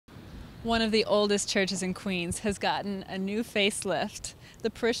One of the oldest churches in Queens has gotten a new facelift. The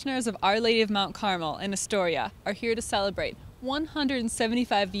parishioners of Our Lady of Mount Carmel in Astoria are here to celebrate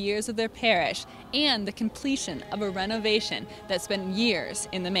 175 years of their parish and the completion of a renovation that's been years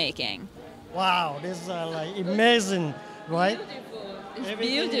in the making. Wow, this is like amazing, right? Beautiful. It's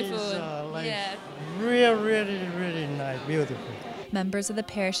Everything beautiful. is Yeah. really nice, beautiful. Members of the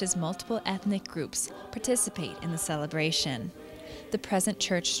parish's multiple ethnic groups participate in the celebration. The present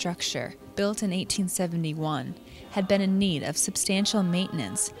church structure, built in 1871, had been in need of substantial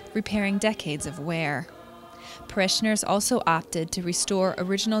maintenance, repairing decades of wear. Parishioners also opted to restore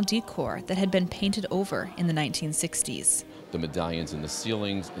original decor that had been painted over in the 1960s. The medallions in the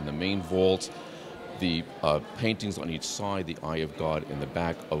ceilings, in the main vault, the paintings on each side, the Eye of God in the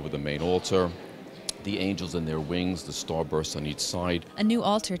back over the main altar, the angels in their wings, the starbursts on each side. A new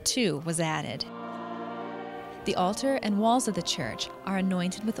altar, too, was added. The altar and walls of the church are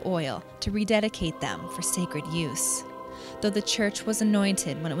anointed with oil to rededicate them for sacred use. Though the church was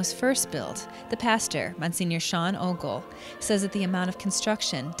anointed when it was first built, the pastor, Monsignor Sean Ogle, says that the amount of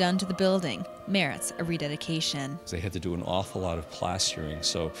construction done to the building merits a rededication. They had to do an awful lot of plastering,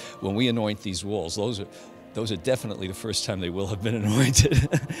 so when we anoint these walls, those are definitely the first time they will have been anointed.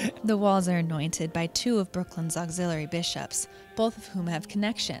 The walls are anointed by two of Brooklyn's auxiliary bishops, both of whom have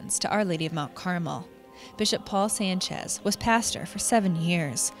connections to Our Lady of Mount Carmel. Bishop Paul Sanchez was pastor for 7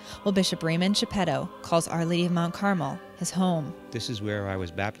 years, while Bishop Raymond Geppetto calls Our Lady of Mount Carmel his home. This is where I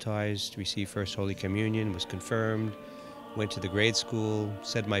was baptized, received First Holy Communion, was confirmed, went to the grade school,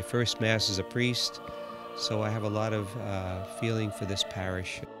 said my first Mass as a priest, so I have a lot of feeling for this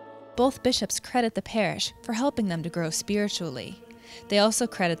parish. Both bishops credit the parish for helping them to grow spiritually. They also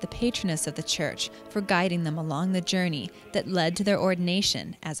credit the patroness of the church for guiding them along the journey that led to their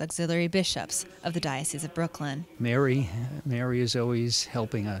ordination as auxiliary bishops of the Diocese of Brooklyn. Mary is always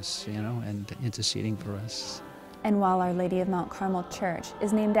helping us, and interceding for us. And while Our Lady of Mount Carmel Church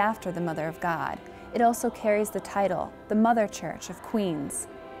is named after the Mother of God, it also carries the title, the Mother Church of Queens.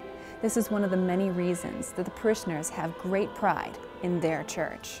 This is one of the many reasons that the parishioners have great pride in their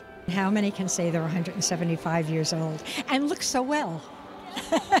church. How many can say they're 175 years old and look so well?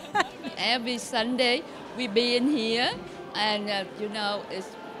 Every Sunday we be in here, and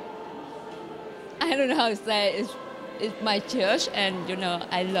it's, I don't know how to say, it's my church, and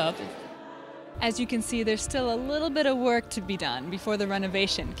I love it. As you can see, there's still a little bit of work to be done before the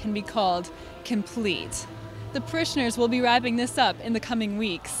renovation can be called complete. The parishioners will be wrapping this up in the coming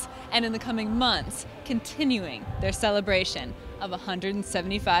weeks and in the coming months, continuing their celebration of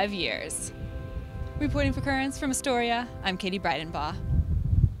 175 years. Reporting for Currents from Astoria, I'm Katie Breidenbach.